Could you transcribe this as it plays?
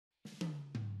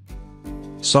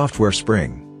Software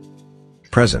Spring.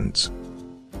 Presents.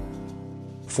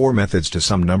 4 methods to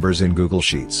sum numbers in Google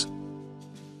Sheets.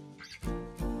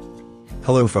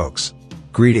 Hello folks.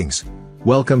 Greetings.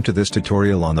 Welcome to this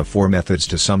tutorial on the 4 methods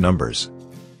to sum numbers.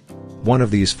 One of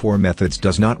these 4 methods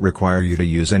does not require you to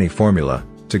use any formula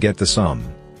to get the sum.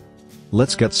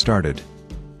 Let's get started.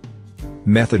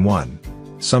 Method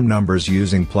 1. Sum numbers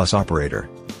using plus operator.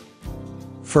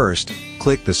 First,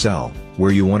 click the cell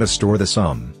where you want to store the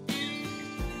sum.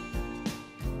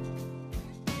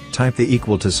 Type the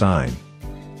equal to sign.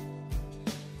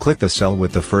 Click the cell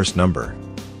with the first number.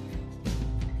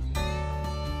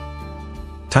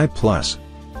 Type plus.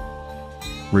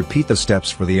 Repeat the steps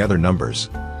for the other numbers.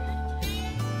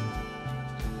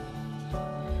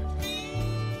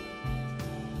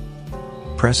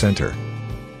 Press enter.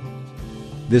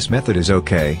 This method is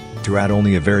okay to add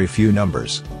only a very few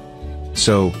numbers.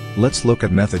 So, let's look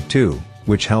at method 2,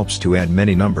 which helps to add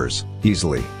many numbers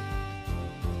easily.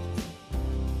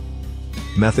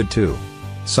 Method 2.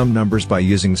 Sum numbers by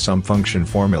using sum function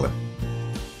formula.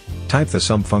 Type the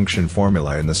sum function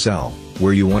formula in the cell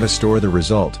where you want to store the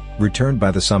result returned by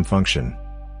the sum function.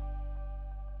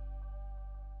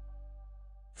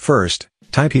 First,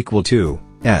 type equal to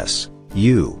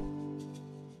SU.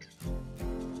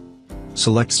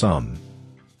 Select sum.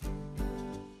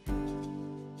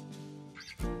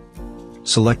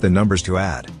 Select the numbers to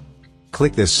add.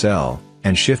 Click this cell,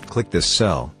 and shift-click this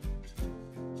cell.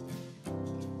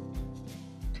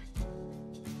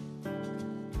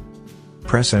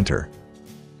 Press enter.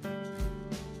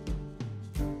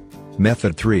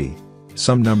 Method 3.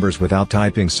 Sum numbers without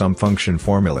typing sum function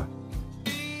formula.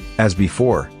 As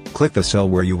before, click the cell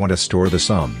where you want to store the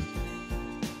sum.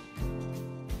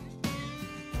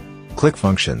 Click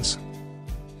Functions.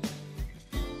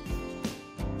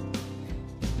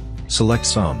 Select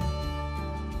Sum.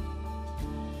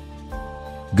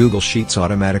 Google Sheets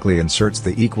automatically inserts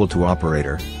the equal to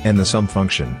operator and the sum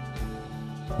function.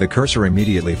 The cursor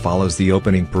immediately follows the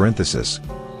opening parenthesis.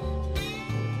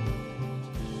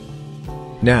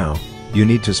 Now, you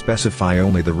need to specify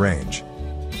only the range.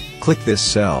 Click this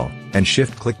cell, and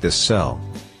shift-click this cell.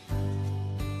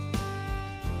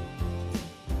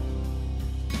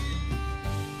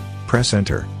 Press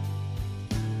enter.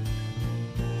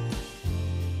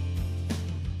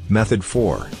 Method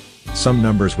 4. Sum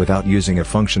numbers without using a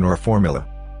function or formula.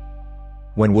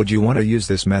 When would you want to use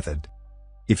this method?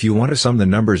 If you want to sum the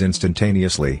numbers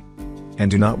instantaneously,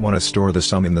 and do not want to store the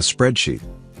sum in the spreadsheet,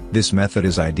 this method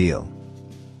is ideal.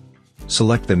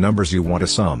 Select the numbers you want to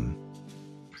sum.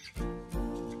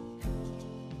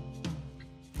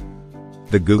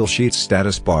 The Google Sheets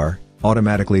status bar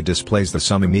automatically displays the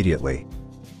sum immediately.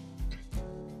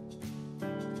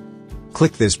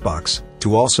 Click this box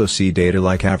to also see data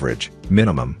like average,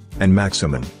 minimum, and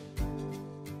maximum.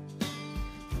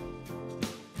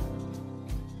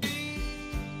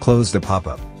 Close the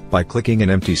pop-up by clicking an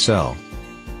empty cell.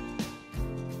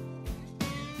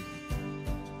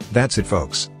 That's it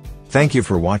folks. Thank you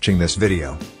for watching this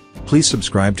video. Please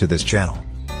subscribe to this channel.